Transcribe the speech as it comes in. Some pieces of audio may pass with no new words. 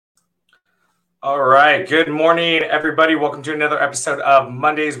All right. Good morning, everybody. Welcome to another episode of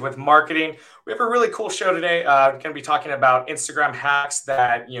Mondays with Marketing. We have a really cool show today. We're going to be talking about Instagram hacks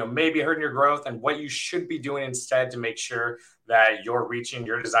that may be hurting your growth and what you should be doing instead to make sure that you're reaching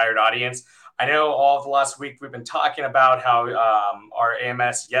your desired audience. I know all of the last week we've been talking about how our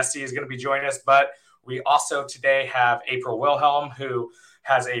AMS Yesi is going to be joining us, but we also today have April Wilhelm, who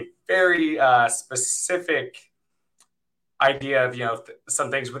has a very specific idea of some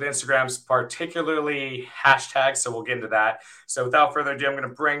things with Instagrams, particularly hashtags. So we'll get into that. So without further ado, I'm going to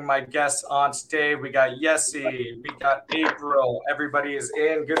bring my guests on today. We got Yesi, we got April. Everybody is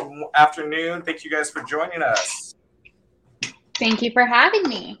in. Good afternoon. Thank you guys for joining us. Thank you for having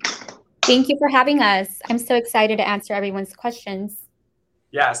me. Thank you for having us. I'm so excited to answer everyone's questions.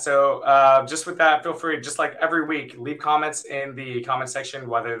 Yeah, so just with that, feel free, just like every week, leave comments in the comment section,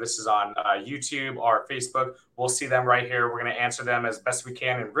 whether this is on YouTube or Facebook. We'll see them right here. We're going to answer them as best we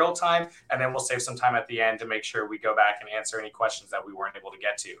can in real time, and then we'll save some time at the end to make sure we go back and answer any questions that we weren't able to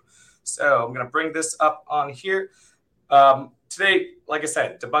get to. So I'm going to bring this up on here. Today, like I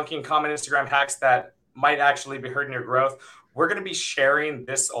said, debunking common Instagram hacks that might actually be hurting your growth. We're going to be sharing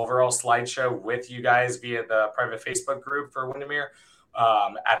this overall slideshow with you guys via the private Facebook group for Windermere.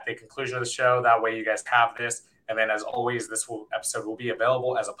 At the conclusion of the show. That way you guys have this. And then as always, episode will be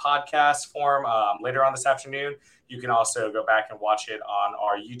available as a podcast form later on this afternoon. You can also go back and watch it on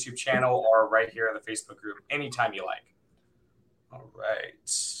our YouTube channel or right here in the Facebook group anytime you like. All right.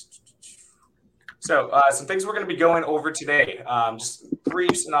 So some things we're going to be going over today. Just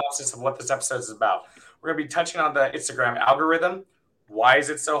brief synopsis of what this episode is about. We're going to be touching on the Instagram algorithm. Why is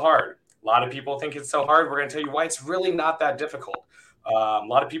it so hard? A lot of people think it's so hard. We're going to tell you why it's really not that difficult. A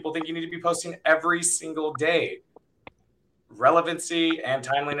lot of people think you need to be posting every single day. Relevancy and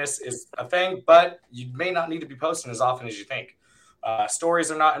timeliness is a thing, but you may not need to be posting as often as you think. Stories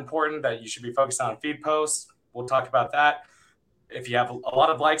are not important, that you should be focused on feed posts. We'll talk about that. If you have a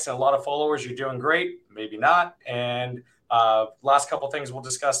lot of likes and a lot of followers, you're doing great, maybe not. And last couple things we'll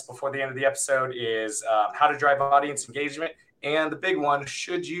discuss before the end of the episode is how to drive audience engagement. And the big one,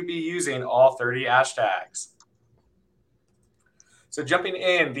 should you be using all 30 hashtags? So jumping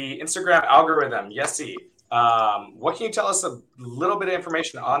in, the Instagram algorithm, Yesi, what can you tell us a little bit of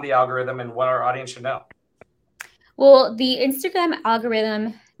information on the algorithm and what our audience should know? Well, the Instagram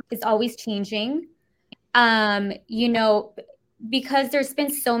algorithm is always changing, because there's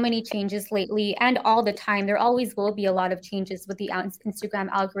been so many changes lately and all the time. There always will be a lot of changes with the Instagram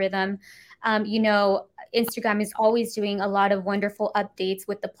algorithm. Instagram is always doing a lot of wonderful updates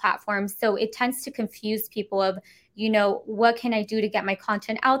with the platform. So it tends to confuse people of, what can I do to get my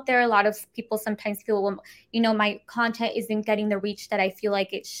content out there? A lot of people sometimes feel, well, my content isn't getting the reach that I feel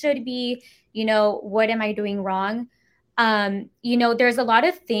like it should be. What am I doing wrong? There's a lot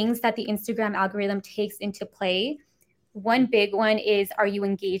of things that the Instagram algorithm takes into play. One big one is, are you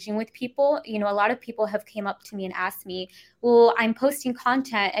engaging with people? A lot of people have came up to me and asked me, well, I'm posting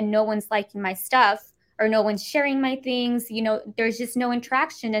content and no one's liking my stuff, or no one's sharing my things. There's just no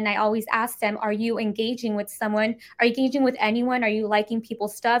interaction. And I always ask them, are you engaging with someone? Are you engaging with anyone? Are you liking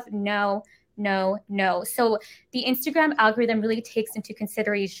people's stuff? No. So the Instagram algorithm really takes into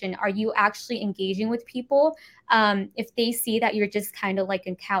consideration, are you actually engaging with people? If they see that you're just kind of like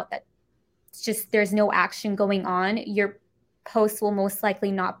an account that it's just, there's no action going on, your posts will most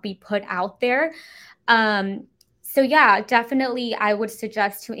likely not be put out there. So yeah, definitely I would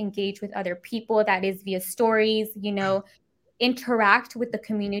suggest to engage with other people. That is via stories, interact with the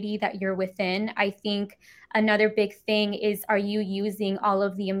community that you're within. I think another big thing is, are you using all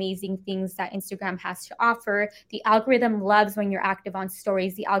of the amazing things that Instagram has to offer? The algorithm loves when you're active on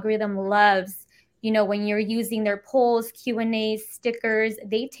stories. The algorithm loves, when you're using their polls, Q&As, stickers,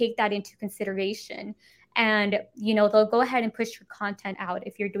 they take that into consideration. And, they'll go ahead and push your content out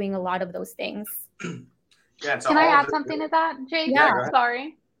if you're doing a lot of those things. Yeah, can I add something to that, Jay? Yeah.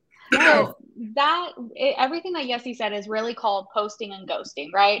 Sorry. So everything that Yesi said is really called posting and ghosting,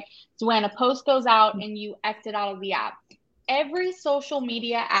 right? So when a post goes out and you exit out of the app, every social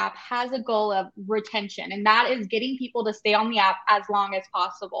media app has a goal of retention, and that is getting people to stay on the app as long as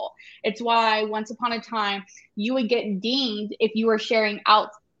possible. It's why once upon a time you would get dinged if you were sharing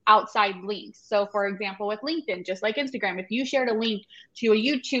outside links. So for example, with LinkedIn, just like Instagram, if you shared a link to a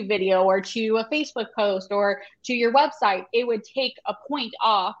YouTube video or to a Facebook post or to your website, it would take a point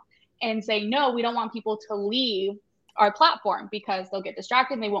off and say, no, we don't want people to leave our platform because they'll get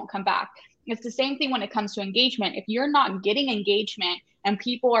distracted and they won't come back. It's the same thing when it comes to engagement. If you're not getting engagement and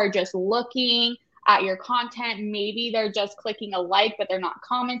people are just looking at your content, maybe they're just clicking a like, but they're not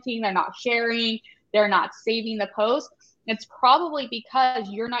commenting, they're not sharing, they're not saving the post, it's probably because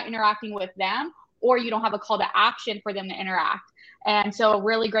you're not interacting with them, or you don't have a call to action for them to interact. And so a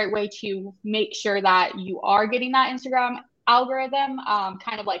really great way to make sure that you are getting that Instagram algorithm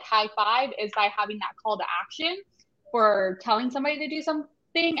kind of like high five is by having that call to action for telling somebody to do something,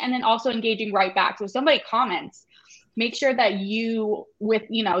 and then also engaging right back. So if somebody comments, make sure that you, with,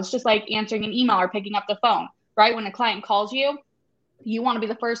 it's just like answering an email or picking up the phone, right? When a client calls you, you want to be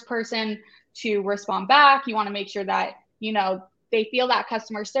the first person to respond back. You want to make sure that, they feel that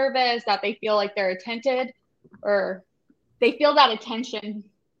customer service, that they feel like they're attended, or they feel that attention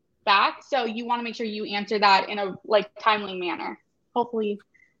back. So you want to make sure you answer that in a timely manner. Hopefully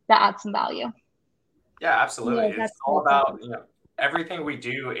that adds some value. Yeah, absolutely. Yeah, it's all about, everything we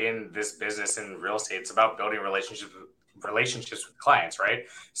do in this business in real estate. It's about building relationships with clients, right?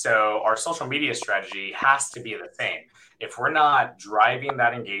 So our social media strategy has to be the same. If we're not driving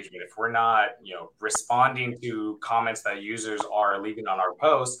that engagement, if we're not, responding to comments that users are leaving on our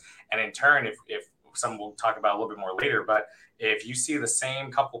posts, and in turn, if some we'll talk about a little bit more later, but if you see the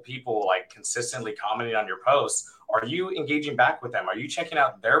same couple people consistently commenting on your posts, are you engaging back with them? Are you checking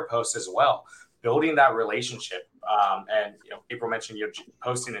out their posts as well? Building that relationship. And April mentioned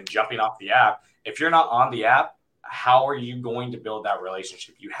posting and jumping off the app. If you're not on the app, how are you going to build that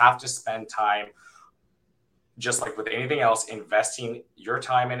relationship? You have to spend time, just like with anything else, investing your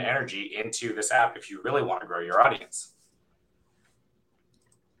time and energy into this app if you really want to grow your audience.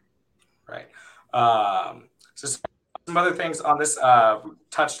 Right. So some other things on this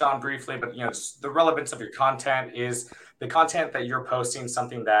touched on briefly, but just the relevance of your content is the content that you're posting,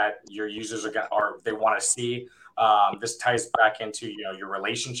 something that your users they want to see. This ties back into your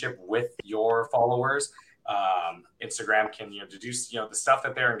relationship with your followers. Instagram can deduce the stuff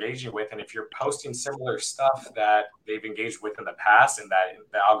that they're engaging with, and if you're posting similar stuff that they've engaged with in the past, and that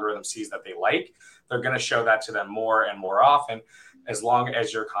the algorithm sees that they like, they're going to show that to them more and more often, as long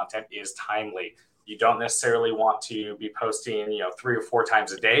as your content is timely. You don't necessarily want to be posting 3 or 4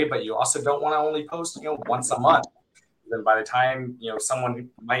 times a day, but you also don't want to only post once a month. Then by the time someone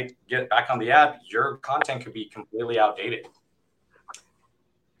might get back on the app, your content could be completely outdated.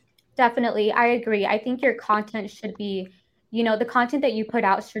 Definitely. I agree. I think your content should be, the content that you put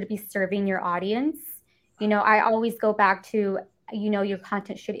out should be serving your audience. I always go back to, your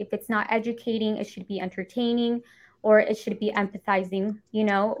content should, if it's not educating, it should be entertaining, or it should be empathizing,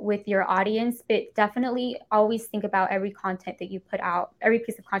 with your audience. But definitely always think about every content that you put out, every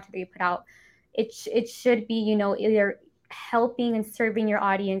piece of content that you put out. It should be, either helping and serving your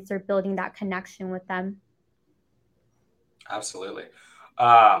audience or building that connection with them. Absolutely.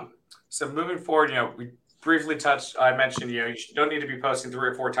 So moving forward, we briefly touched, I mentioned, you don't need to be posting 3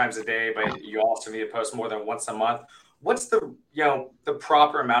 or 4 times a day, but you also need to post more than once a month. What's the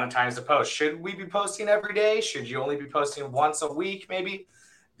proper amount of times to post? Should we be posting every day? Should you only be posting once a week, maybe?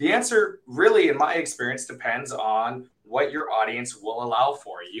 The answer really, in my experience, depends on what your audience will allow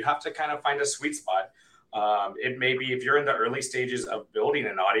for. You have to kind of find a sweet spot. It may be, if you're in the early stages of building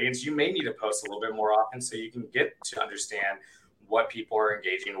an audience, you may need to post a little bit more often so you can get to understand what people are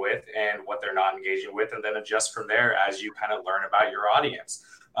engaging with and what they're not engaging with, and then adjust from there as you kind of learn about your audience.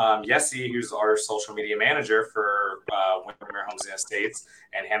 Yesi, who's our social media manager for Windermere Homes and Estates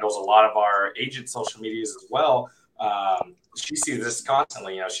and handles a lot of our agent social medias as well, she sees this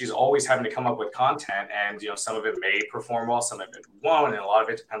constantly. She's always having to come up with content, and some of it may perform well, some of it won't, and a lot of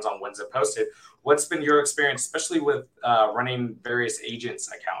it depends on when's it posted. What's been your experience, especially with running various agents'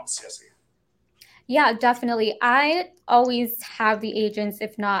 accounts, Yesi? Yeah, definitely. I always have the agents.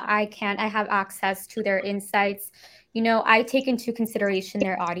 If not, I have access to their insights. I take into consideration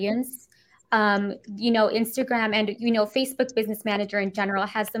their audience. Instagram and, Facebook Business Manager in general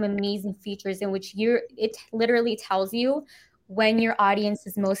has some amazing features in which it literally tells you when your audience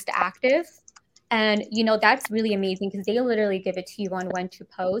is most active. And, that's really amazing because they literally give it to you on when to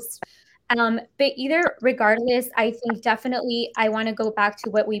post. But regardless, I think definitely I want to go back to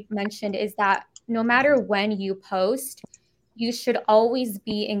what we mentioned is that no matter when you post, you should always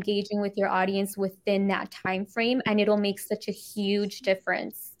be engaging with your audience within that time frame, and it'll make such a huge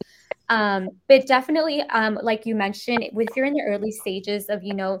difference. But definitely, like you mentioned, if you're in the early stages of,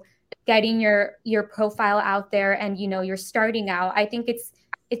 getting your profile out there and, you're starting out, I think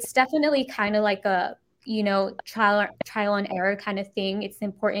it's definitely kind of like a, trial and error kind of thing. It's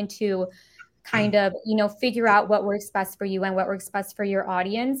important to kind of, figure out what works best for you and what works best for your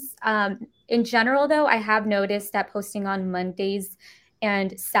audience. In general, though, I have noticed that posting on Mondays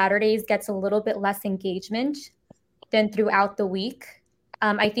and Saturdays gets a little bit less engagement than throughout the week.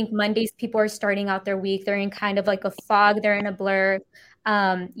 I think Mondays, people are starting out their week. They're in kind of like a fog. They're in a blur.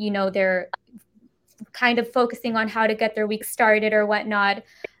 They're kind of focusing on how to get their week started or whatnot.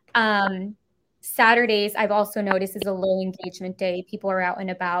 Saturdays, I've also noticed, is a low engagement day. People are out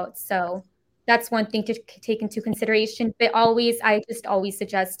and about. So that's one thing to take into consideration. But I just always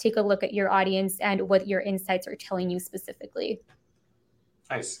suggest take a look at your audience and what your insights are telling you specifically.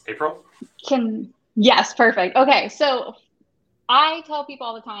 Nice. April? Yes, perfect. Okay, so I tell people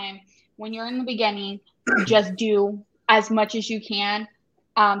all the time, when you're in the beginning, just do as much as you can.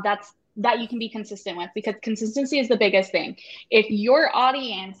 That you can be consistent with, because consistency is the biggest thing. If your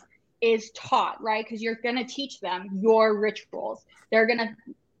audience is taught, right, because you're going to teach them your rituals,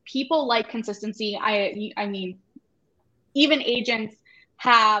 people like consistency. I mean, even agents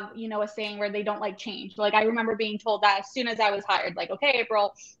have, a saying where they don't like change. Like, I remember being told that as soon as I was hired, like, okay,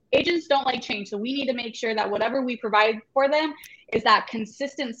 April, agents don't like change. So we need to make sure that whatever we provide for them is that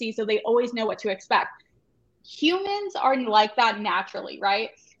consistency, so they always know what to expect. Humans are like that naturally, right?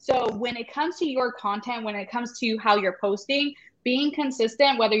 So when it comes to your content, when it comes to how you're posting, being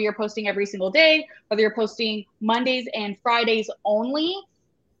consistent, whether you're posting every single day, whether you're posting Mondays and Fridays only,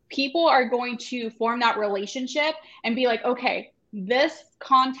 people are going to form that relationship and be like, okay, this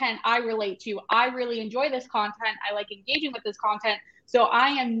content I relate to. I really enjoy this content. I like engaging with this content. So I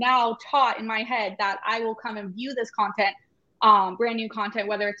am now taught in my head that I will come and view this content, brand new content,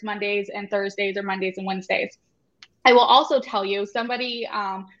 whether it's Mondays and Thursdays or Mondays and Wednesdays. I will also tell you, somebody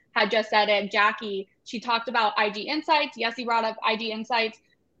had just said it, Jackie, she talked about IG Insights. Yesi brought up IG Insights.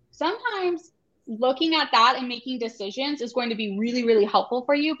 Sometimes looking at that and making decisions is going to be really, really helpful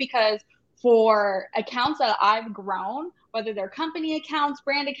for you, because for accounts that I've grown, whether they're company accounts,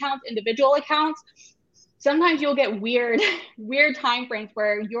 brand accounts, individual accounts, sometimes you'll get weird time frames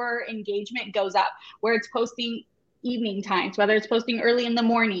where your engagement goes up, where it's posting evening times, whether it's posting early in the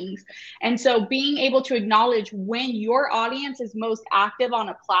mornings. And so being able to acknowledge when your audience is most active on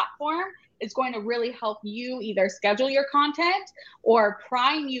a platform is going to really help you either schedule your content or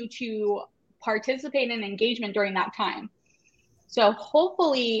prime you to participate in engagement during that time. So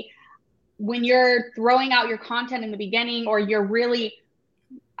hopefully when you're throwing out your content in the beginning, or you're really,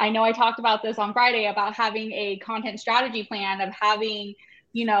 I know I talked about this on Friday about having a content strategy plan, of having,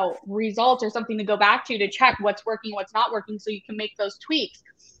 results or something to go back to check what's working, what's not working, so you can make those tweaks.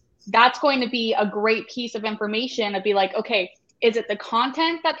 That's going to be a great piece of information to be like, okay, is it the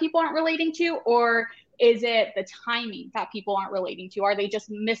content that people aren't relating to, or is it the timing that people aren't relating to? Are they just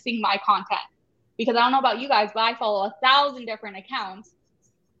missing my content? Because I don't know about you guys, but I follow 1,000 different accounts.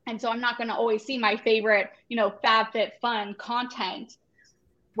 And so I'm not going to always see my favorite, FabFitFun content,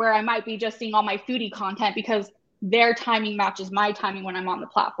 where I might be just seeing all my foodie content because their timing matches my timing when I'm on the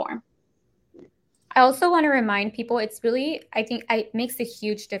platform. I also want to remind people, it's really, I think it makes a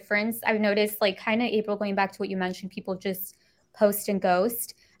huge difference. I've noticed, like, kind of, April, going back to what you mentioned, people just post and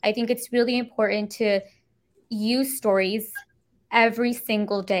ghost. I think it's really important to use stories every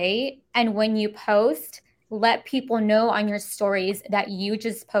single day. And when you post, let people know on your stories that you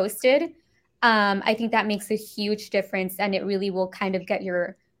just posted. I think that makes a huge difference, and it really will kind of get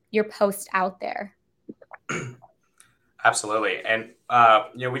your post out there. Absolutely. And,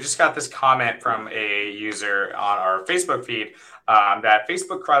 we just got this comment from a user on our Facebook feed that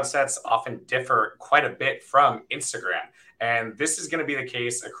Facebook crowd sets often differ quite a bit from Instagram. And this is going to be the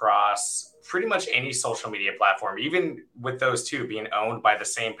case across pretty much any social media platform, even with those two being owned by the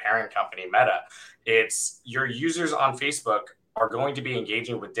same parent company, Meta. It's your users on Facebook are going to be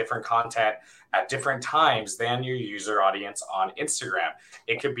engaging with different content at different times than your user audience on Instagram.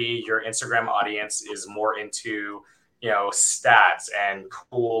 It could be your Instagram audience is more into stats and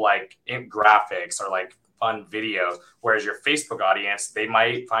cool graphics or fun videos, whereas your Facebook audience, they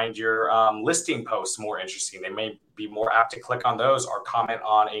might find your listing posts more interesting. They may be more apt to click on those or comment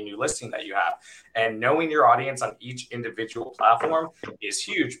on a new listing that you have. And knowing your audience on each individual platform is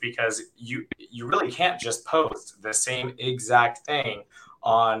huge, because you really can't just post the same exact thing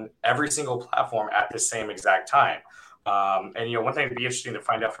on every single platform at the same exact time. And one thing to be interesting to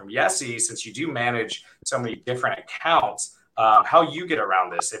find out from Yesi, since you do manage so many different accounts, how you get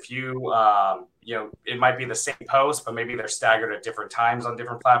around this. If you, it might be the same post, but maybe they're staggered at different times on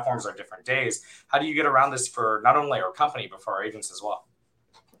different platforms or different days. How do you get around this for not only our company, but for our agents as well?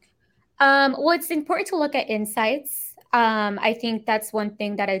 Well, it's important to look at insights. I think that's one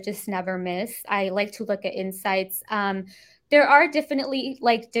thing that I just never miss. I like to look at insights. There are definitely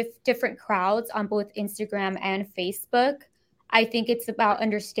different crowds on both Instagram and Facebook. I think it's about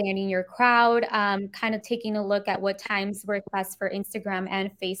understanding your crowd, kind of taking a look at what times work best for Instagram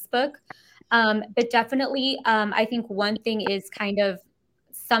and Facebook. But definitely, I think one thing is kind of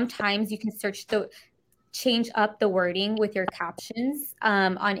sometimes you can search change up the wording with your captions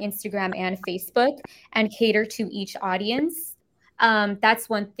on Instagram and Facebook and cater to each audience. That's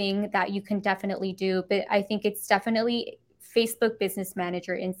one thing that you can definitely do. But I think it's definitely Facebook Business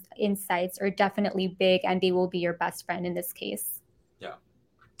Manager insights are definitely big, and they will be your best friend in this case. Yeah,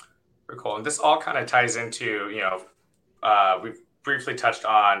 very cool. And this all kind of ties into, we've briefly touched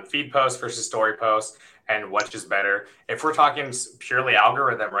on feed posts versus story posts and which is better. If we're talking purely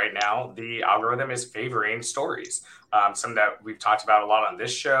algorithm right now, the algorithm is favoring stories. Something that we've talked about a lot on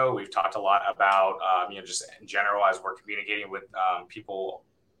this show. We've talked a lot about, just in general as we're communicating with people,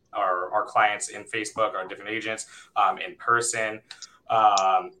 our clients in Facebook, our different agents in person.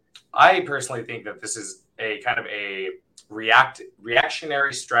 I personally think that this is a kind of a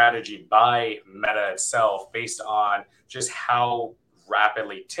reactionary strategy by Meta itself based on just how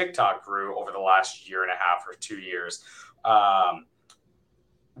rapidly TikTok grew over the last year and a half or 2 years.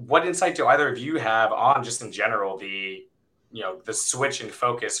 What insight do either of you have on just in general the switch in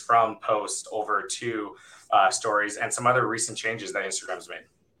focus from posts over to stories and some other recent changes that Instagram's made?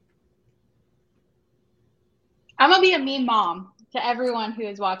 I'm gonna be a mean mom to everyone who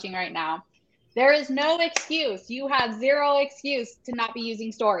is watching right now. There is no excuse. You have zero excuse to not be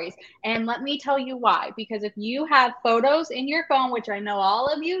using stories. And let me tell you why. Because if you have photos in your phone, which I know all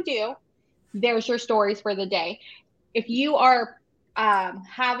of you do, there's your stories for the day. If you are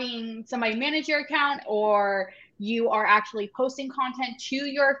having somebody manage your account or you are actually posting content to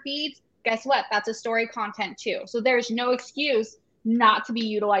your feeds, guess what? That's a story content too. So there's no excuse not to be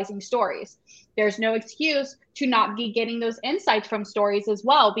utilizing stories. There's no excuse to not be getting those insights from stories as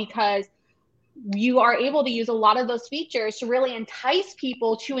well, because you are able to use a lot of those features to really entice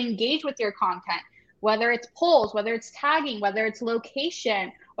people to engage with your content, whether it's polls, whether it's tagging, whether it's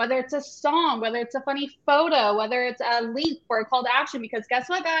location, whether it's a song, whether it's a funny photo, whether it's a link for a call to action. Because guess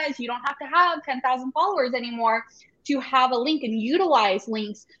what, guys? You don't have to have 10,000 followers anymore to have a link and utilize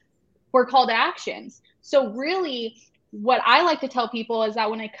links for call to actions. So really, what I like to tell people is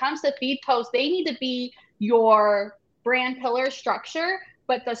that when it comes to feed posts, they need to be your brand pillar structure.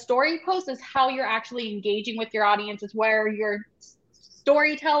 But the story post is how you're actually engaging with your audience. It's where you're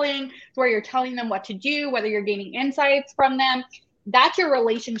storytelling, it's where you're telling them what to do, whether you're gaining insights from them. That's your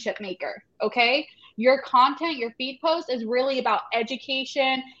relationship maker, okay? Your content, your feed post is really about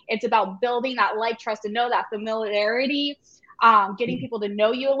education. It's about building that like, trust, and know, that familiarity, getting people to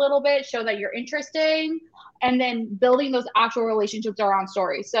know you a little bit, show that you're interesting, and then building those actual relationships around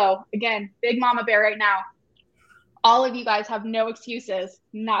stories. So again, big mama bear right now. All of you guys have no excuses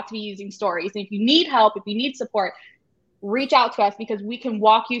not to be using stories. And if you need help, if you need support, reach out to us because we can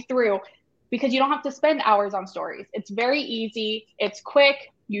walk you through, because you don't have to spend hours on stories. It's very easy. It's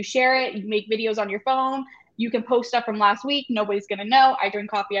quick. You share it. You make videos on your phone. You can post stuff from last week. Nobody's going to know. I drink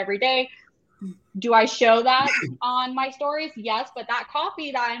coffee every day. Do I show that on my stories? Yes, but that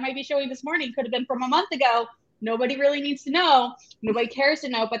coffee that I might be showing this morning could have been from a month ago. Nobody really needs to know. Nobody cares to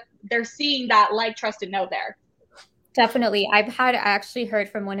know, but they're seeing that like, trust, and know there. Definitely. I actually heard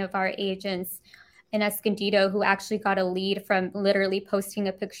from one of our agents in Escondido who actually got a lead from literally posting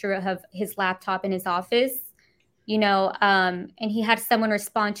a picture of his laptop in his office, and he had someone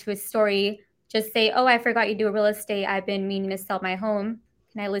respond to his story, just say, "Oh, I forgot you do real estate. I've been meaning to sell my home.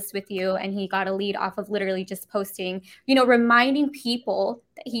 Can I list with you?" And he got a lead off of literally just posting, reminding people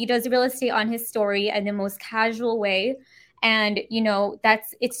that he does real estate on his story in the most casual way. And,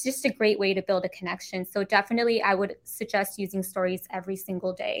 it's just a great way to build a connection. So definitely I would suggest using stories every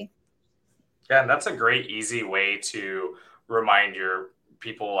single day. Yeah, and that's a great, easy way to remind your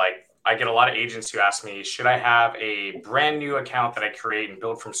people. Like, I get a lot of agents who ask me, should I have a brand new account that I create and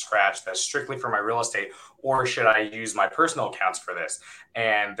build from scratch that's strictly for my real estate, or should I use my personal accounts for this?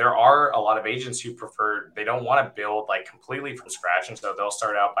 And there are a lot of agents who they don't want to build like completely from scratch. And so they'll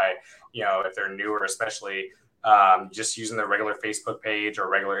start out by, if they're newer, especially, just using their regular Facebook page or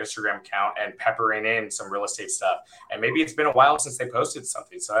regular Instagram account and peppering in some real estate stuff. And maybe it's been a while since they posted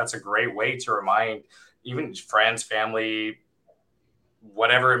something. So that's a great way to remind even friends, family,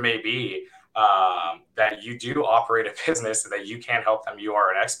 whatever it may be, that you do operate a business, that you can help them. You are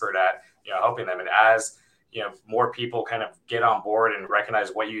an expert at, helping them. And as, more people kind of get on board and recognize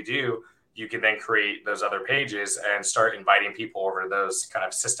what you do, you can then create those other pages and start inviting people over to those kind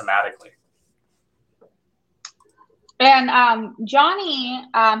of systematically. And Johnny,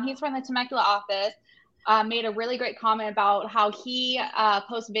 he's from the Temecula office, made a really great comment about how he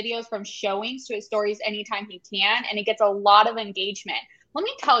posts videos from showings to his stories anytime he can, and it gets a lot of engagement. Let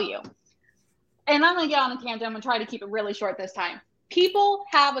me tell you, and I'm going to get on a tangent. I'm going to try to keep it really short this time. people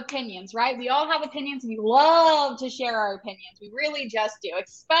have opinions, right? We all have opinions. We love to share our opinions. We really just do,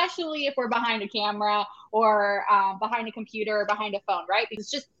 especially if we're behind a camera or behind a computer or behind a phone, right? Because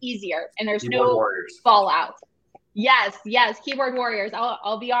it's just easier and there's Keyboard no warriors. fallout. Yes, keyboard warriors.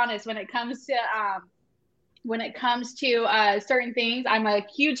 I'll be honest, when it comes to certain things, I'm a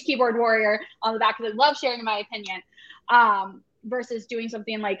huge keyboard warrior on the back because I love sharing my opinion. Versus doing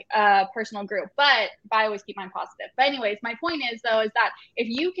something like a personal group, but I always keep mine positive. But anyways, my point is though, is that if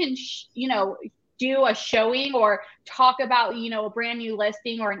you can, do a showing or talk about, a brand new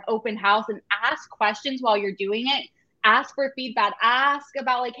listing or an open house and ask questions while you're doing it, ask for feedback, ask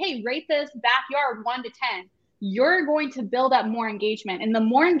about like, hey, rate this backyard 1 to 10. You're going to build up more engagement. And the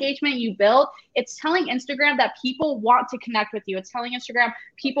more engagement you build, it's telling Instagram that people want to connect with you. It's telling Instagram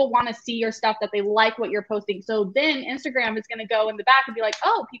people want to see your stuff, that they like what you're posting. So then Instagram is going to go in the back and be like,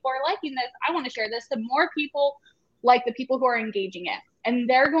 oh, people are liking this. I want to share this to more people, like the people who are engaging it. And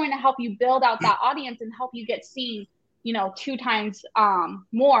they're going to help you build out that audience and help you get seen, 2 times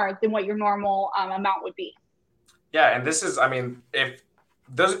more than what your normal amount would be. Yeah. And this is, if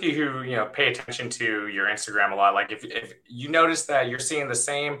those of you who, pay attention to your Instagram a lot, like if you notice that you're seeing the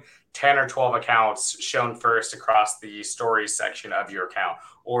same 10 or 12 accounts shown first across the stories section of your account,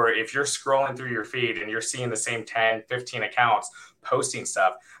 or if you're scrolling through your feed and you're seeing the same 10, 15 accounts posting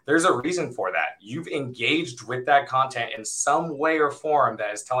stuff, there's a reason for that. You've engaged with that content in some way or form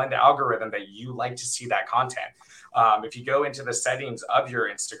that is telling the algorithm that you like to see that content. If you go into the settings of your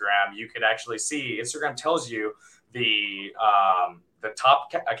Instagram, you could actually see Instagram tells you the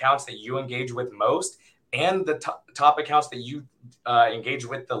top accounts that you engage with most and the top accounts that you engage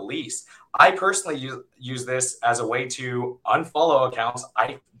with the least. I personally use this as a way to unfollow accounts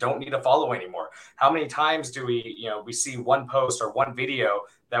I don't need to follow anymore. How many times do we see one post or one video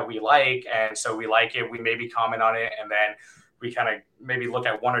that we like, and so we like it, we maybe comment on it, and then we kind of maybe look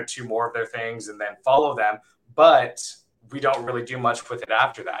at 1 or 2 more of their things and then follow them, but we don't really do much with it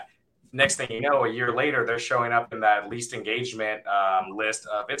after that. Next thing you know, a year later, they're showing up in that least engagement list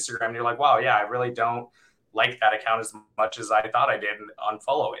of Instagram. And you're like, wow, yeah, I really don't like that account as much as I thought I did, and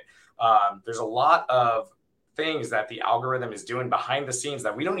unfollow it. There's a lot of things that the algorithm is doing behind the scenes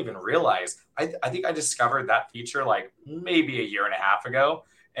that we don't even realize. I think I discovered that feature like maybe a year and a half ago.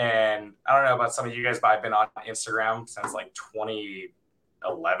 And I don't know about some of you guys, but I've been on Instagram since like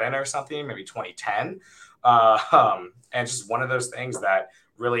 2011 or something, maybe 2010. And just one of those things that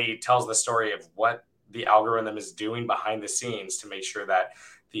really tells the story of what the algorithm is doing behind the scenes to make sure that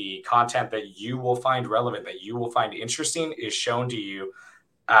the content that you will find relevant, that you will find interesting, is shown to you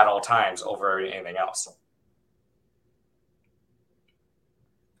at all times over anything else.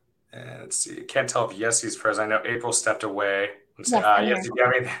 And let's see. Can't tell if Yesi's frozen. I know April stepped away. Yes,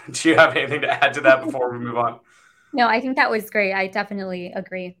 do you have anything to add to that before we move on? No, I think that was great. I definitely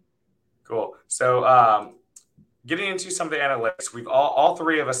agree. Cool. So getting into some of the analytics, we've all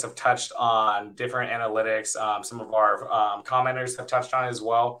 3 of us have touched on different analytics. Some of our commenters have touched on it as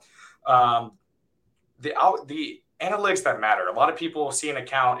well. The analytics that matter. A lot of people see an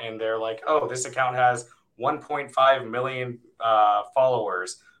account and they're like, oh, this account has 1.5 million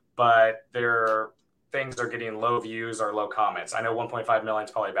followers, but their things are getting low views or low comments. I know 1.5 million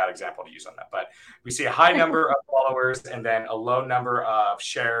is probably a bad example to use on that, but we see a high number of followers and then a low number of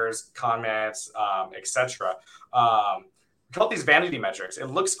shares, comments, etc. We call these vanity metrics. It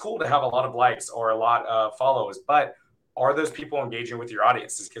looks cool to have a lot of likes or a lot of follows, but are those people engaging with your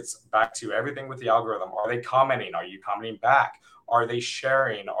audience? This gets back to everything with the algorithm. Are they commenting? Are you commenting back? Are they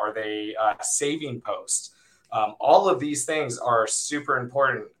sharing? Are they saving posts? All of these things are super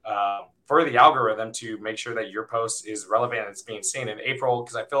important for the algorithm to make sure that your post is relevant and it's being seen. In April,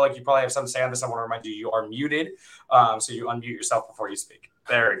 because I feel like you probably have something to say on this, I want to remind you, you are muted. So you unmute yourself before you speak.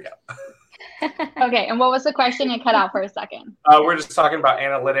 There we go. Okay. And what was the question? It cut out for a second. We're just talking about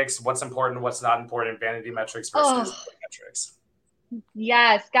analytics, what's important, what's not important, vanity metrics versus metrics.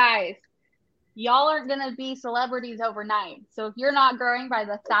 Yes, guys. Y'all aren't going to be celebrities overnight. So if you're not growing by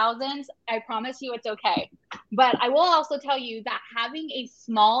the thousands, I promise you it's okay. But I will also tell you that having a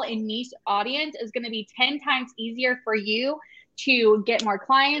small and niche audience is going to be 10 times easier for you to get more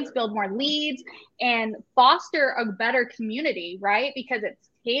clients, build more leads, and foster a better community, right? Because it's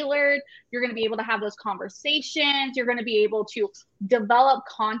tailored. You're going to be able to have those conversations. You're going to be able to develop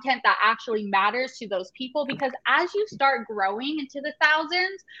content that actually matters to those people, because as you start growing into the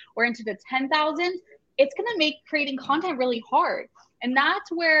thousands or into the 10,000s, it's going to make creating content really hard. And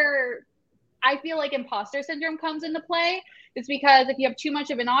that's where I feel like imposter syndrome comes into play. It's because if you have too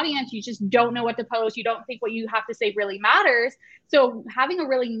much of an audience, you just don't know what to post. You don't think what you have to say really matters. So having a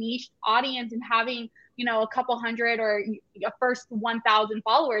really niche audience and having, a couple hundred or a first 1,000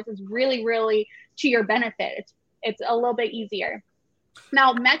 followers is really, really to your benefit. It's a little bit easier.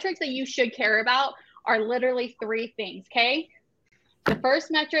 Now, metrics that you should care about are literally 3 things, okay? The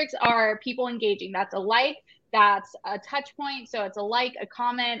first metrics are people engaging. That's a like, that's a touch point. So it's a like, a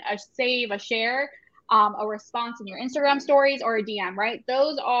comment, a save, a share, a response in your Instagram stories, or a DM, right?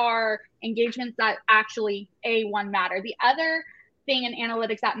 Those are engagements that actually, one, matter. The other thing in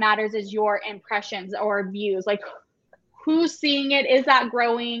analytics that matters is your impressions or views. Like, who's seeing it? Is that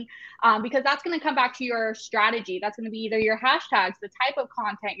growing? Because that's going to come back to your strategy. That's going to be either your hashtags, the type of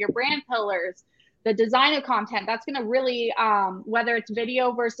content, your brand pillars, the design of content. That's going to really, whether it's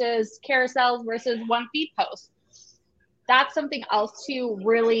video versus carousels versus one feed post, that's something else to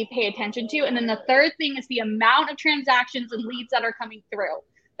really pay attention to. And then the third thing is the amount of transactions and leads that are coming through.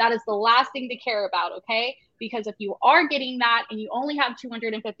 That is the last thing to care about, okay? Because if you are getting that and you only have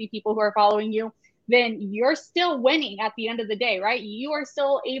 250 people who are following you, then you're still winning at the end of the day, right? You are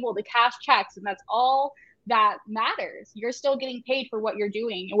still able to cash checks, and that's all that matters. You're still getting paid for what you're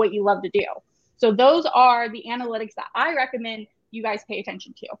doing and what you love to do. So those are the analytics that I recommend you guys pay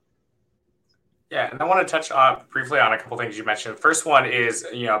attention to. Yeah, and I want to touch on briefly on a couple things you mentioned. The first one is,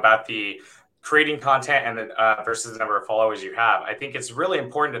 about the creating content and the versus the number of followers you have. I think it's really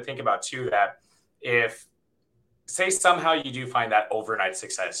important to think about too that if, say, somehow you do find that overnight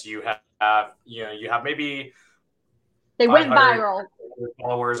success, you have maybe they went viral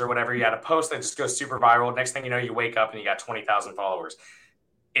followers or whatever. You had a post that just goes super viral. Next thing you know, you wake up and you got 20,000 followers.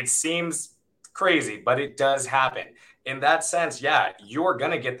 It seems crazy, but it does happen. In that sense, yeah, you're going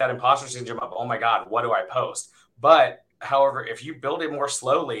to get that imposter syndrome of, oh my God, what do I post? But however, if you build it more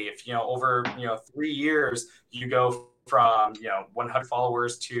slowly, if, over, 3 years, you go from, 100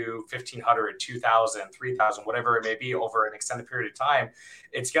 followers to 1,500, 2,000, 3,000, whatever it may be over an extended period of time,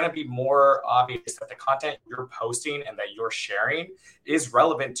 it's going to be more obvious that the content you're posting and that you're sharing is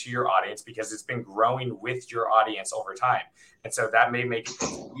relevant to your audience because it's been growing with your audience over time. And so that may make it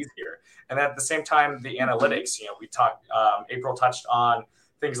easier. And at the same time, the analytics, we talked, April touched on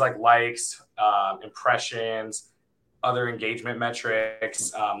things like likes, impressions, other engagement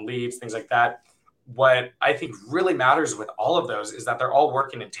metrics, leads, things like that. What I think really matters with all of those is that they're all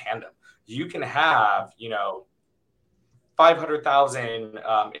working in tandem. You can have, 500,000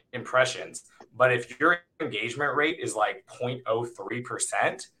 impressions, but if your engagement rate is like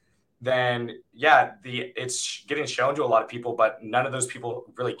 0.03%, then yeah, it's getting shown to a lot of people, but none of those people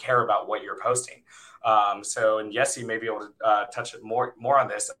really care about what you're posting. And Yesi may be able to touch more on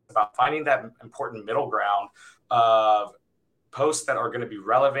this about finding that important middle ground of posts that are going to be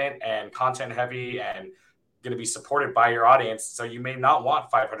relevant and content heavy and going to be supported by your audience. So you may not want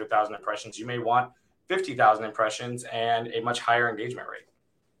 500,000 impressions. You may want 50,000 impressions and a much higher engagement rate.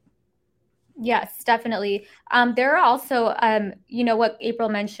 Yes, definitely. There are also, what April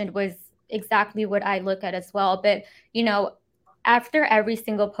mentioned was exactly what I look at as well. But, after every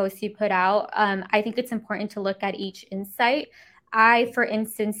single post you put out, I think it's important to look at each insight. I, for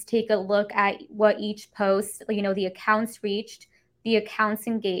instance, take a look at what each post, the accounts reached, the accounts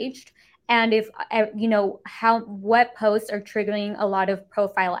engaged, and if, what posts are triggering a lot of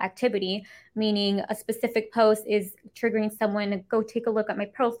profile activity, meaning a specific post is triggering someone to go take a look at my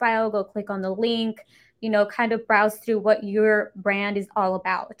profile, go click on the link, kind of browse through what your brand is all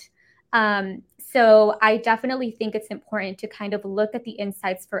about. So I definitely think it's important to kind of look at the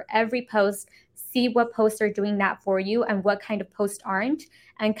insights for every post, see what posts are doing that for you and what kind of posts aren't,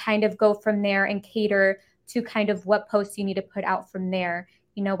 and kind of go from there and cater to kind of what posts you need to put out from there.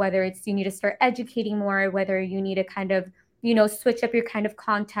 Whether it's you need to start educating more, whether you need to kind of, switch up your kind of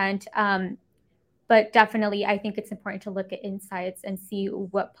content. But definitely, I think it's important to look at insights and see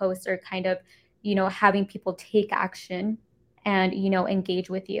what posts are kind of, having people take action and, engage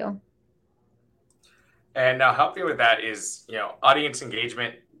with you. And now helping with that is, audience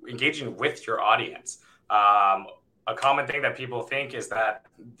engagement, engaging with your audience. A common thing that people think is that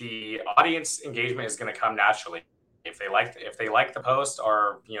the audience engagement is going to come naturally. If they like the post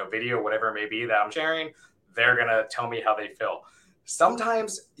or, video, whatever it may be that I'm sharing, they're going to tell me how they feel.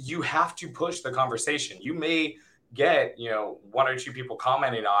 Sometimes you have to push the conversation. You may get, 1 or 2 people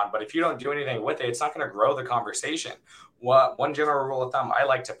commenting on, but if you don't do anything with it, it's not going to grow the conversation. One general rule of thumb I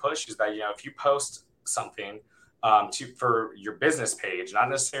like to push is that, if you post something for your business page,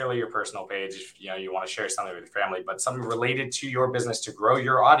 not necessarily your personal page, if you want to share something with your family, but something related to your business to grow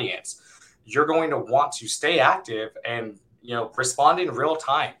your audience, you're going to want to stay active and respond in real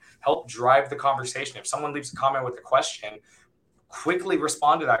time, help drive the conversation. If someone leaves a comment with a question, quickly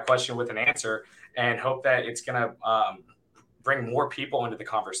respond to that question with an answer and hope that it's going to bring more people into the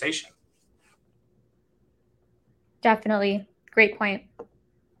conversation. Definitely. Great point.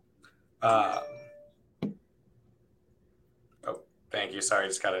 Oh, thank you. Sorry, I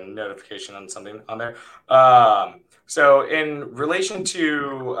just got a notification on something on there. So in relation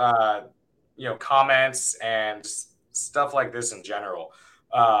to comments and stuff like this in general,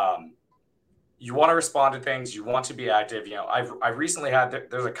 you want to respond to things. You want to be active. I've recently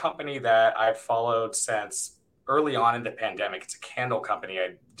there's a company that I've followed since early on in the pandemic. It's a candle company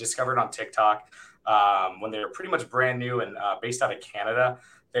I discovered on TikTok when they were pretty much brand new and based out of Canada.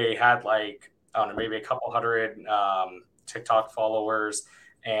 They had like, I don't know, maybe a couple hundred TikTok followers,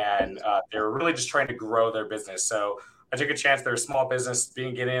 and they were really just trying to grow their business. So I took a chance. They're a small business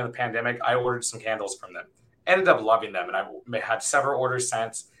getting in the pandemic. I ordered some candles from them, ended up loving them, and I had several orders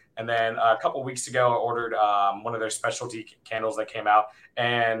since. And then a couple of weeks ago, I ordered one of their specialty candles that came out,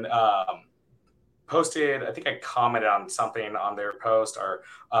 and posted. I think I commented on something on their post, or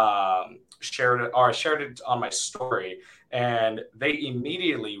shared it on my story. And they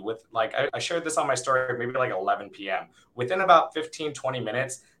immediately, with like, I shared this on my story maybe like 11 p.m. Within about 15-20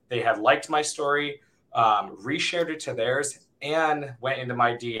 minutes, they had liked my story, reshared it to theirs, and went into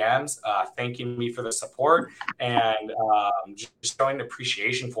my DMs thanking me for the support and just showing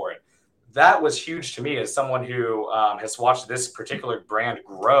appreciation for it. That was huge to me as someone who has watched this particular brand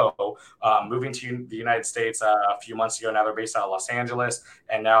grow, moving to the United States a few months ago. Now they're based out of Los Angeles,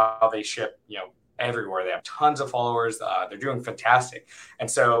 and now they ship, everywhere. They have tons of followers. They're doing fantastic. And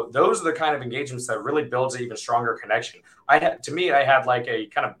so those are the kind of engagements that really builds an even stronger connection. I had like a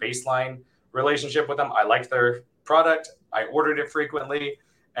kind of baseline relationship with them. I liked their product. I ordered it frequently,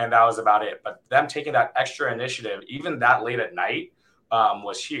 and that was about it. But them taking that extra initiative, even that late at night,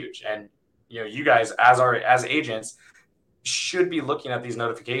 was huge. And you guys as agents should be looking at these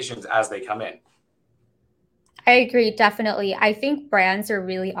notifications as they come in. I agree, definitely. I think brands are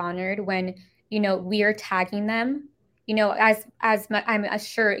really honored when we are tagging them. I'm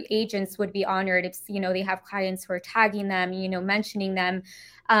sure agents would be honored if they have clients who are tagging them, mentioning them.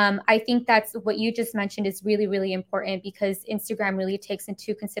 I think that's what you just mentioned is really, really important, because Instagram really takes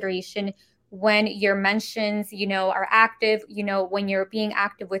into consideration when your mentions, are active, when you're being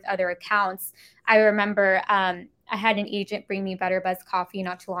active with other accounts. I remember I had an agent bring me Better Buzz coffee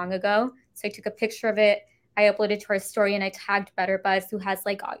not too long ago. So I took a picture of it. I uploaded to our story, and I tagged Better Buzz, who has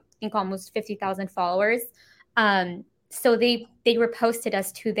like, I think almost 50,000 followers. So they reposted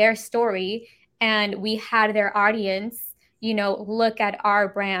us to their story, and we had their audience, look at our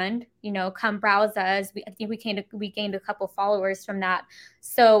brand, come browse us. I think we gained a couple followers from that.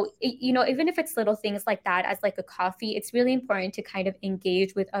 So, even if it's little things like that, as like a coffee, it's really important to kind of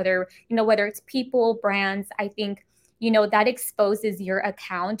engage with other, whether it's people, brands. I think, that exposes your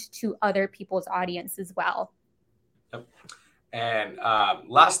account to other people's audience as well. Yep. And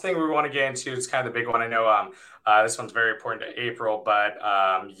last thing we want to get into is kind of the big one. I know this one's very important to April, but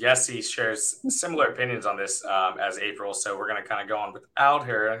Yesi shares similar opinions on this as April. So we're going to kind of go on without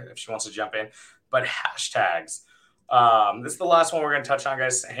her if she wants to jump in. But hashtags. This is the last one we're going to touch on,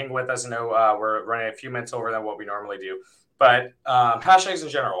 guys. Hang with us. I know we're running a few minutes over than what we normally do. But hashtags in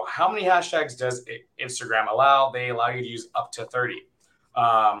general, how many hashtags does Instagram allow? They allow you to use up to 30.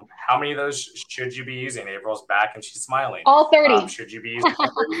 How many of those should you be using? April's back and she's smiling. All 30. Should you be using 30?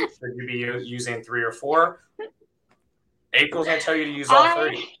 Should you be using 3 or 4? April's going to tell you to use all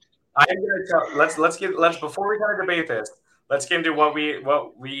 30. I'm going to tell. Let's before we kind of debate this, let's get into what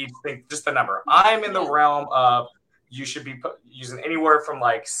we think. Just the number. I'm in the realm of you should be using anywhere from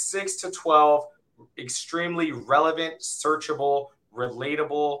like 6 to 12 extremely relevant, searchable,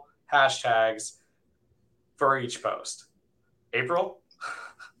 relatable hashtags for each post. April?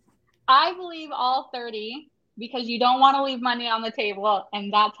 I believe all 30 because you don't want to leave money on the table,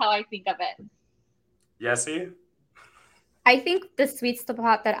 and that's how I think of it. Yesi? I think the sweet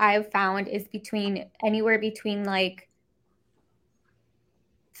spot that I've found is anywhere between like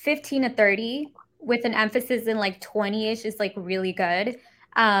 15 to 30, with an emphasis in like 20-ish is like really good.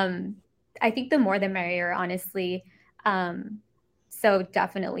 I think the more the merrier, honestly. So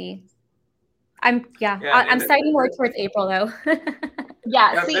definitely. I'm siding more towards April though.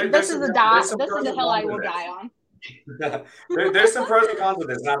 See, this is a hill I will die on. There's some pros and cons with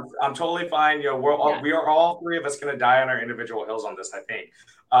this, and I'm totally fine. We are all three of us going to die on our individual hills on this, I think.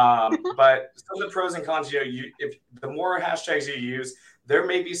 But some of the pros and cons, if the more hashtags you use, there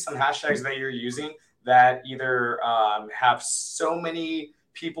may be some hashtags that you're using that either have so many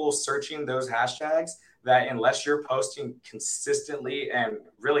people searching those hashtags that unless you're posting consistently and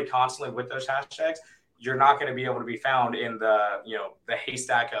really constantly with those hashtags, you're not going to be able to be found in the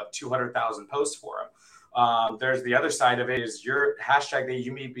haystack of 200,000 posts for them. There's the other side of it is your hashtag that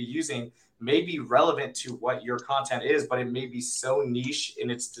you may be using may be relevant to what your content is, but it may be so niche in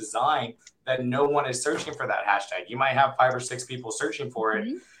its design that no one is searching for that hashtag. You might have 5 or 6 people searching for it.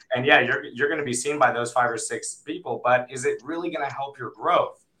 And yeah, you're going to be seen by those 5 or 6 people, but is it really going to help your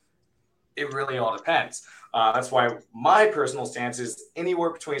growth? It really all depends. That's why my personal stance is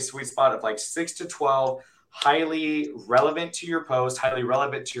anywhere between a sweet spot of like 6 to 12, highly relevant to your post, highly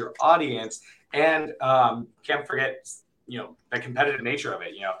relevant to your audience. And can't forget, the competitive nature of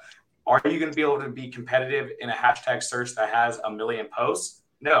it. Are you going to be able to be competitive in a hashtag search that has 1 million posts?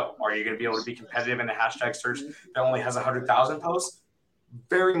 No. Are you going to be able to be competitive in a hashtag search that only has 100,000 posts?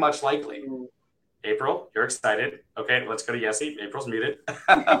 Very much likely. April, you're excited. Okay, let's go to Yesi. April's muted.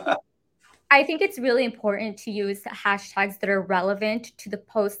 I think it's really important to use hashtags that are relevant to the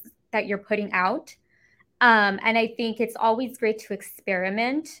posts that you're putting out. And I think it's always great to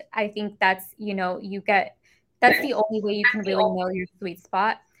experiment. I think that's, that's the only way you can really know your sweet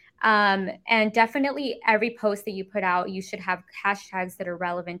spot. And definitely every post that you put out, you should have hashtags that are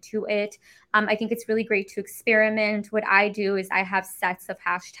relevant to it. I think it's really great to experiment. What I do is I have sets of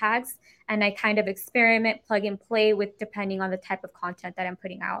hashtags and I kind of experiment, plug and play with depending on the type of content that I'm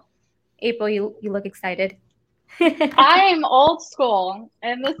putting out. April, you look excited. I'm old school,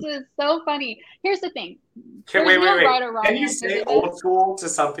 and this is so funny. Here's the thing. Wait. Right or wrong. Can you say old school to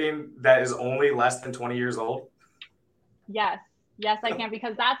something that is only less than 20 years old? Yes, I can,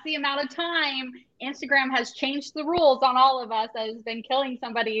 because that's the amount of time Instagram has changed the rules on all of us. That has been killing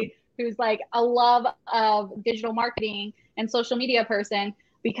somebody who's like a love of digital marketing and social media person,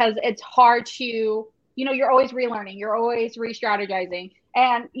 because it's hard to, you're always relearning, you're always re-strategizing.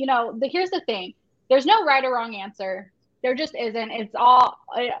 And, here's the thing. There's no right or wrong answer. There just isn't. It's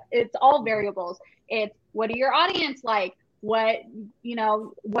all variables. It's what do your audience like? What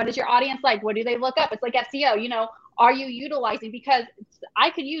is your audience like? What do they look up? It's like SEO, are you utilizing? Because I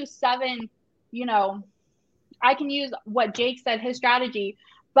could use 7, I can use what Jake said, his strategy,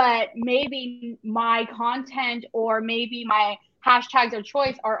 but maybe my content or maybe my hashtags of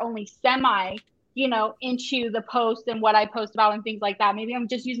choice are only semi, into the post and what I post about and things like that. Maybe I'm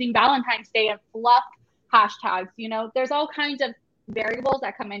just using Valentine's Day and fluff hashtags. There's all kinds of variables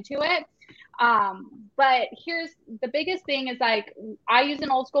that come into it. But here's the biggest thing is like, I use an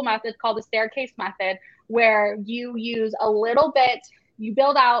old school method called the staircase method, where you use a little bit, you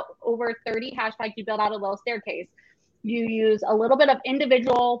build out over 30 hashtags, you build out a little staircase. You use a little bit of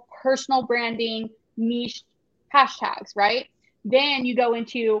individual personal branding niche hashtags, right? Then you go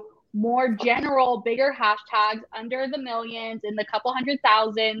into more general, bigger hashtags under the millions and the couple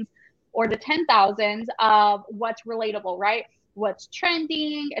 100,000s or the 10,000s of what's relatable, right? What's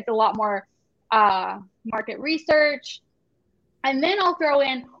trending. It's a lot more market research. And then I'll throw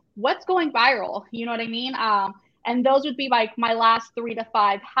in what's going viral. You know what I mean? And those would be like my last 3 to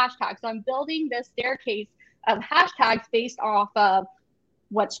 5 hashtags. So I'm building this staircase of hashtags based off of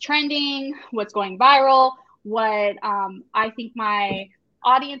what's trending, what's going viral, what I think my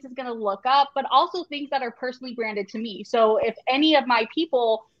audience is going to look up, but also things that are personally branded to me. So if any of my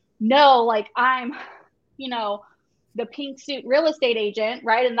people know, like I'm, the pink suit real estate agent,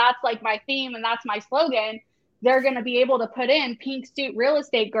 right? And that's like my theme and that's my slogan. They're going to be able to put in pink suit real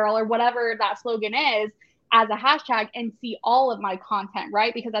estate girl or whatever that slogan is as a hashtag and see all of my content,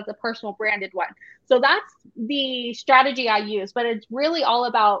 right? Because that's a personal branded one. So that's the strategy I use, but it's really all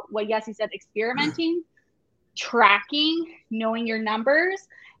about what Yesi said, experimenting, tracking, knowing your numbers,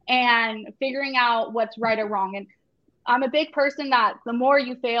 and figuring out what's right or wrong. And I'm a big person that the more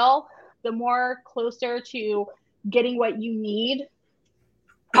you fail, the more closer to getting what you need,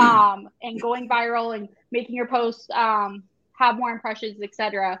 and going viral and making your posts have more impressions,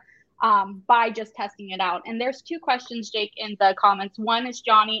 etc., by just testing it out. And there's 2 questions, Jake, in the comments. One is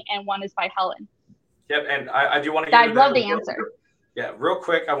Johnny and one is by Helen. Yep, and I do want to get I'd love to answer. Yeah, real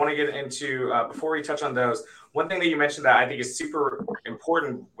quick, I want to get into, before we touch on those, one thing that you mentioned that I think is super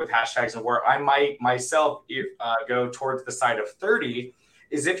important with hashtags and where I might myself go towards the side of 30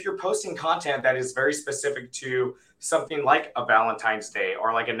 is if you're posting content that is very specific to something like a Valentine's Day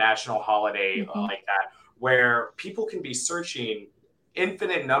or like a national holiday like that, where people can be searching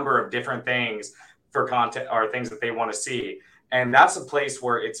infinite number of different things for content or things that they want to see. And that's a place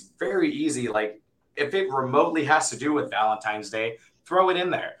where it's very easy. Like if it remotely has to do with Valentine's Day, throw it in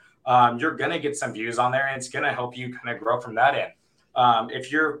there. You're going to get some views on there and it's going to help you kind of grow from that end.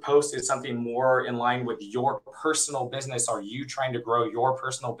 If your post is something more in line with your personal business, are you trying to grow your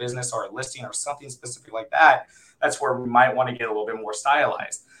personal business or a listing or something specific like that? That's where we might want to get a little bit more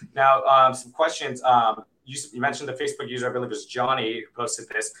stylized. Now, some questions. You mentioned the Facebook user, I believe it was Johnny, who posted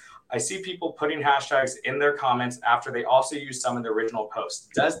this. I see people putting hashtags in their comments after they also use some in the original post.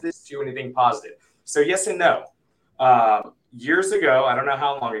 Does this do anything positive? So yes and no. Years ago, I don't know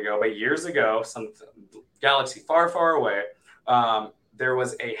how long ago, but years ago, some galaxy far, far away, there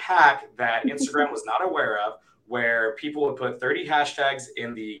was a hack that Instagram was not aware of, where people would put 30 hashtags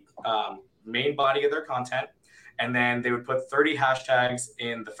in the main body of their content, and then they would put 30 hashtags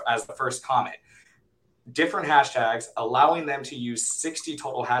as the first comment. Different hashtags, allowing them to use 60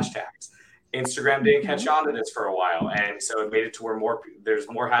 total hashtags. Instagram didn't catch on to this for a while, and so it made it to where there's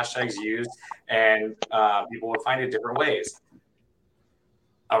more hashtags used, and people would find it different ways.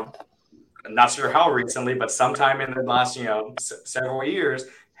 I'm not sure how recently, but sometime in the last several years,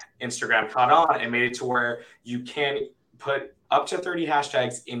 Instagram caught on and made it to where you can put up to 30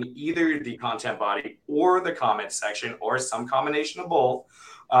 hashtags in either the content body or the comment section, or some combination of both,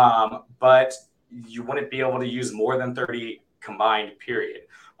 but you wouldn't be able to use more than 30 combined, period.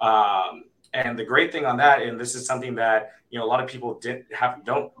 And the great thing on that, and this is something that a lot of people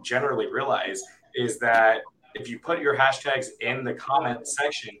don't generally realize, is that if you put your hashtags in the comment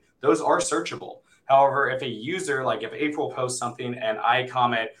section, those are searchable. However, if a user, like if April posts something and I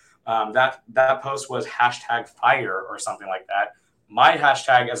comment that post was hashtag fire or something like that, my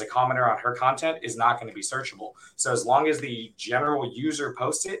hashtag as a commenter on her content is not going to be searchable. So as long as the general user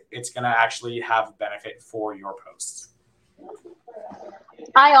posts it, it's going to actually have benefit for your posts.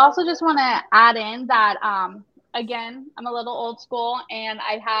 I also just want to add in that, again, I'm a little old school and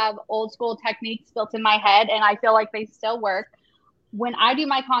I have old school techniques built in my head, and I feel like they still work. When I do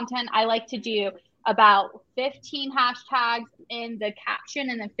my content, I like to do about 15 hashtags in the caption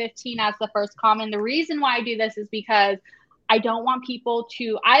and then 15 as the first comment. The reason why I do this is because I don't want people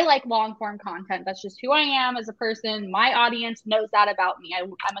to, I like long form content. That's just who I am as a person. My audience knows that about me.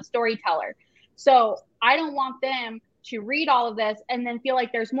 I'm a storyteller. So I don't want them to read all of this and then feel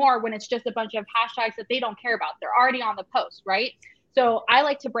like there's more when it's just a bunch of hashtags that they don't care about. They're already on the post, right? So I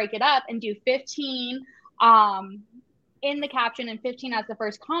like to break it up and do 15 in the caption and 15 as the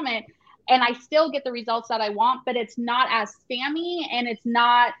first comment. And I still get the results that I want, but it's not as spammy and it's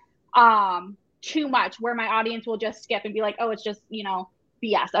not too much where my audience will just skip and be like, oh, it's just, BS.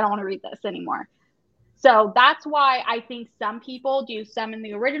 I don't want to read this anymore. So that's why I think some people do some in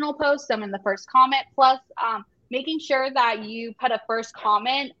the original post, some in the first comment, plus making sure that you put a first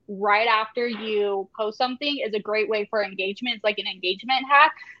comment right after you post something is a great way for engagement. It's like an engagement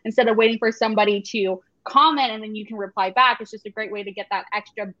hack. Instead of waiting for somebody to comment and then you can reply back, it's just a great way to get that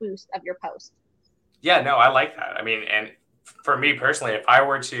extra boost of your post. Yeah, no, I like that. I mean, and for me personally, if I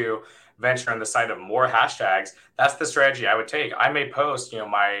were to venture on the side of more hashtags, that's the strategy I would take. I may post,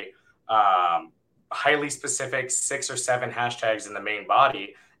 my highly specific 6 or 7 hashtags in the main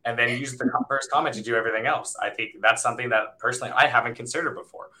body, and then use the first comment to do everything else. I think that's something that personally I haven't considered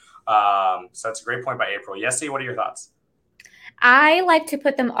before. So that's a great point by April. Yesi, what are your thoughts? I like to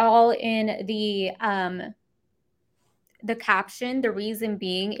put them all in the caption. The reason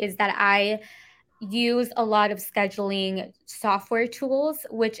being is that I use a lot of scheduling software tools,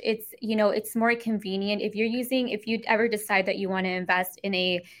 which it's more convenient. If you ever decide that you want to invest in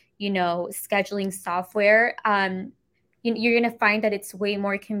a, scheduling software, you're going to find that it's way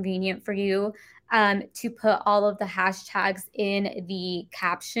more convenient for you to put all of the hashtags in the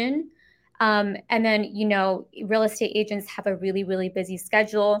caption. And then, real estate agents have a really, really busy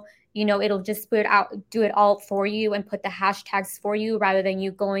schedule. It'll just do it all for you and put the hashtags for you rather than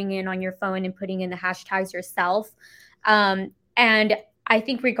you going in on your phone and putting in the hashtags yourself. And I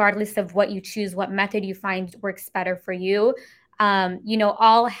think regardless of what you choose, what method you find works better for you,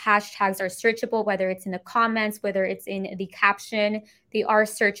 all hashtags are searchable, whether it's in the comments, whether it's in the caption, they are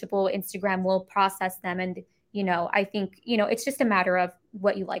searchable. Instagram will process them. And, I think, it's just a matter of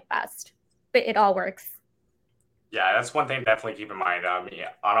what you like best, but it all works. Yeah, that's one thing definitely keep in mind. On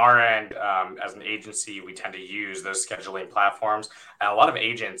our end, as an agency, we tend to use those scheduling platforms. And a lot of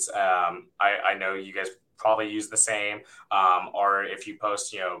agents, I know you guys probably use the same, or if you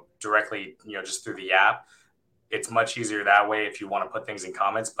post, directly, just through the app, it's much easier that way if you want to put things in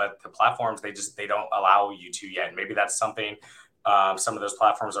comments. But the platforms, they don't allow you to yet. Maybe that's something some of those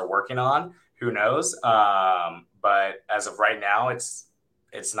platforms are working on. Who knows? But as of right now, it's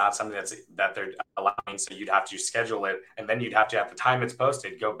not something that they're allowing. So you'd have to schedule it, and then you'd have to, at the time it's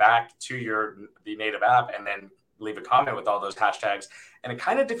posted, go back to the native app and then leave a comment with all those hashtags. And it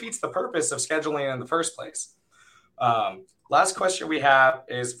kind of defeats the purpose of scheduling in the first place. Last question we have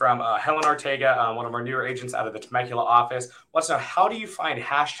is from Helen Ortega, one of our newer agents out of the Temecula office. Wants to know, how do you find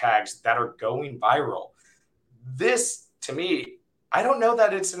hashtags that are going viral? This, to me, I don't know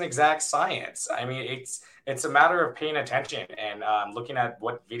that it's an exact science. I mean, it's a matter of paying attention and looking at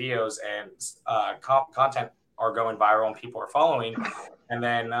what videos and content are going viral and people are following, and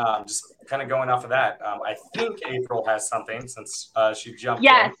then just kind of going off of that. I think April has something since she jumped in.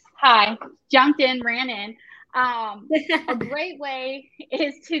 Yes. Hi. Jumped in, ran in. A great way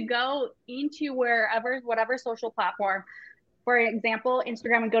is to go into whatever social platform, for example,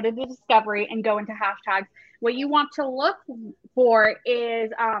 Instagram, and go to the discovery and go into hashtags. What you want to look for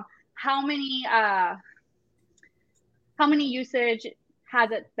is how many usage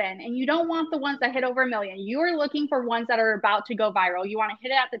has it been, and you don't want the ones that hit over 1 million. You are looking for ones that are about to go viral. You want to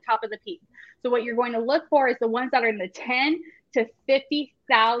hit it at the top of the peak. So what you're going to look for is the ones that are in the 10 to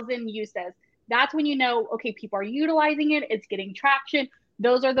 50,000 uses. That's when you know, okay, people are utilizing it. It's getting traction.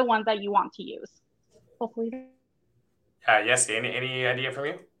 Those are the ones that you want to use. Hopefully. Yes. Any idea from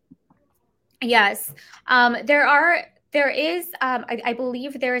you? Yes. There is, I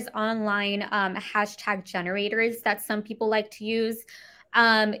believe there is online hashtag generators that some people like to use.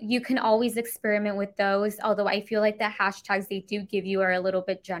 You can always experiment with those, although I feel like the hashtags they do give you are a little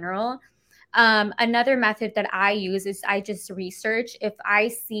bit general. Another method that I use is I just research. If I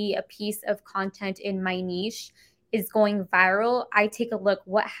see a piece of content in my niche is going viral, I take a look,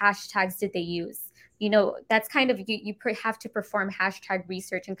 what hashtags did they use? You know, that's kind of, you have to perform hashtag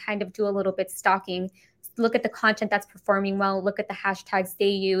research and kind of do a little bit stalking. Look at the content that's performing well, look at the hashtags they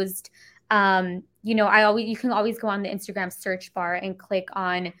used. You know, you can always go on the Instagram search bar and click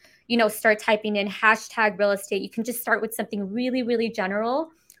on, you know, start typing in hashtag real estate. You can just start with something really, really general.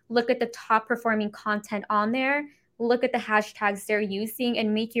 Look at the top performing content on there, look at the hashtags they're using,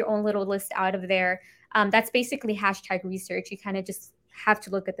 and make your own little list out of there. That's basically hashtag research. You kind of just have to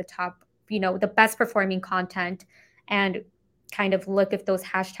look at the top, you know, the best performing content, and kind of look if those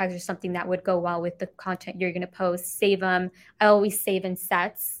hashtags are something that would go well with the content you're going to post. Save them. I always save in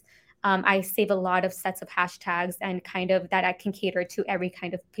sets. I save a lot of sets of hashtags, and kind of that I can cater to every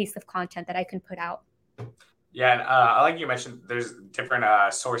kind of piece of content that I can put out. Yeah, and I like you mentioned, there's different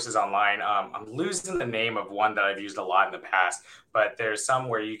sources online. I'm losing the name of one that I've used a lot in the past, but there's some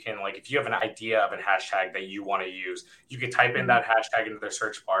where you can, like, if you have an idea of a hashtag that you want to use, you can type in that hashtag into their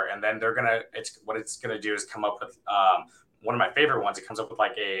search bar, and then what it's gonna do is come up with one of my favorite ones. It comes up with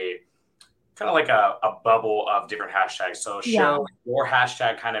like a kind of like a bubble of different hashtags. So show your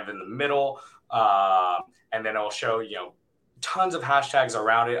hashtag kind of in the middle, and then it'll show, you know, tons of hashtags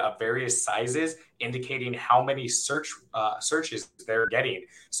around it of various sizes, indicating how many searches they're getting.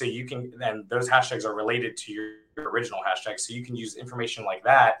 So you can, and those hashtags are related to your original hashtag. So you can use information like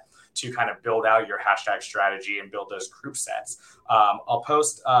that to kind of build out your hashtag strategy and build those group sets. I'll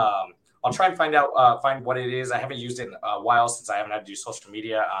post, I'll try and find what it is. I haven't used it in a while, since I haven't had to do social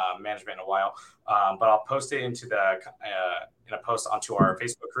media management in a while. But I'll post it into in a post onto our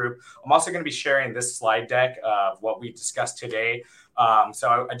Facebook group. I'm also going to be sharing this slide deck of what we discussed today.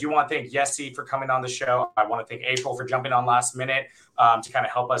 So I do want to thank Yesi for coming on the show. I want to thank April for jumping on last minute to kind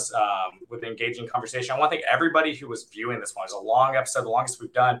of help us with engaging conversation. I want to thank everybody who was viewing this one. It's a long episode, the longest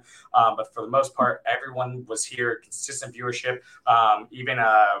we've done, but for the most part, everyone was here. Consistent viewership. Even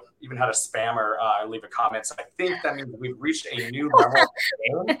had a spammer leave a comment. So I think that means we've reached a new level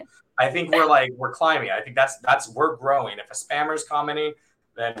of fame. I think we're climbing. I think we're growing. If a spammer's commenting,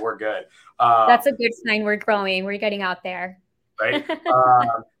 then we're good. That's a good sign. We're growing. We're getting out there. Right.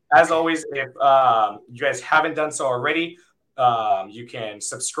 As always, if you guys haven't done so already, you can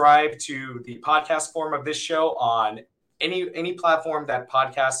subscribe to the podcast form of this show on any platform that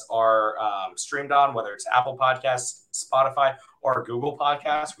podcasts are streamed on, whether it's Apple Podcasts, Spotify, or Google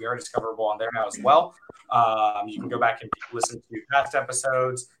Podcasts. We are discoverable on there now as well. You can go back and listen to past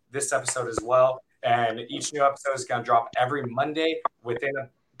episodes, this episode as well. And each new episode is going to drop every Monday within a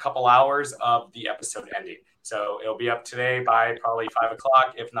couple hours of the episode ending. So it'll be up today by probably 5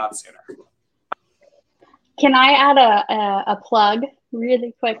 o'clock, if not sooner. Can I add a plug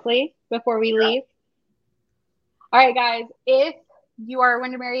really quickly before we leave? All right, guys, if you are a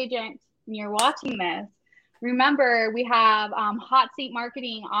Windermere agent and you're watching this, remember we have hot seat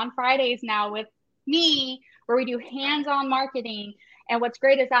marketing on Fridays now with me, where we do hands-on marketing. And what's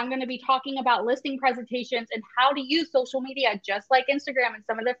great is I'm going to be talking about listing presentations and how to use social media, just like Instagram and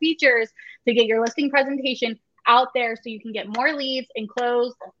some of the features, to get your listing presentation out there so you can get more leads and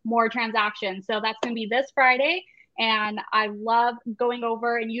close more transactions. So that's going to be this Friday. And I love going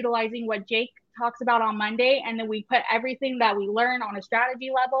over and utilizing what Jake talks about on Monday. And then we put everything that we learn on a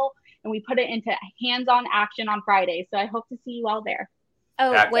strategy level and we put it into hands-on action on Friday. So I hope to see you all there.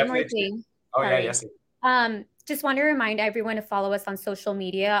 Oh, one more thing. Oh, sorry. Yeah, yes. Just want to remind everyone to follow us on social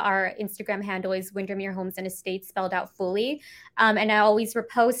media. Our Instagram handle is Windermere Homes and Estates, spelled out fully. And I always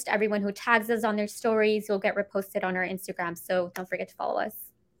repost everyone who tags us on their stories. Will get reposted on our Instagram. So don't forget to follow us.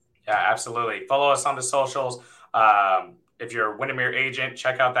 Yeah, absolutely. Follow us on the socials. If you're a Windermere agent,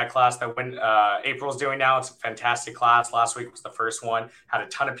 check out that class that April's doing now. It's a fantastic class. Last week was the first one. Had a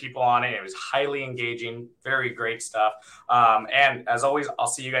ton of people on it. It was highly engaging. Very great stuff. And as always, I'll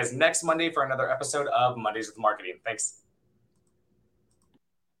see you guys next Monday for another episode of Mondays with Marketing. Thanks.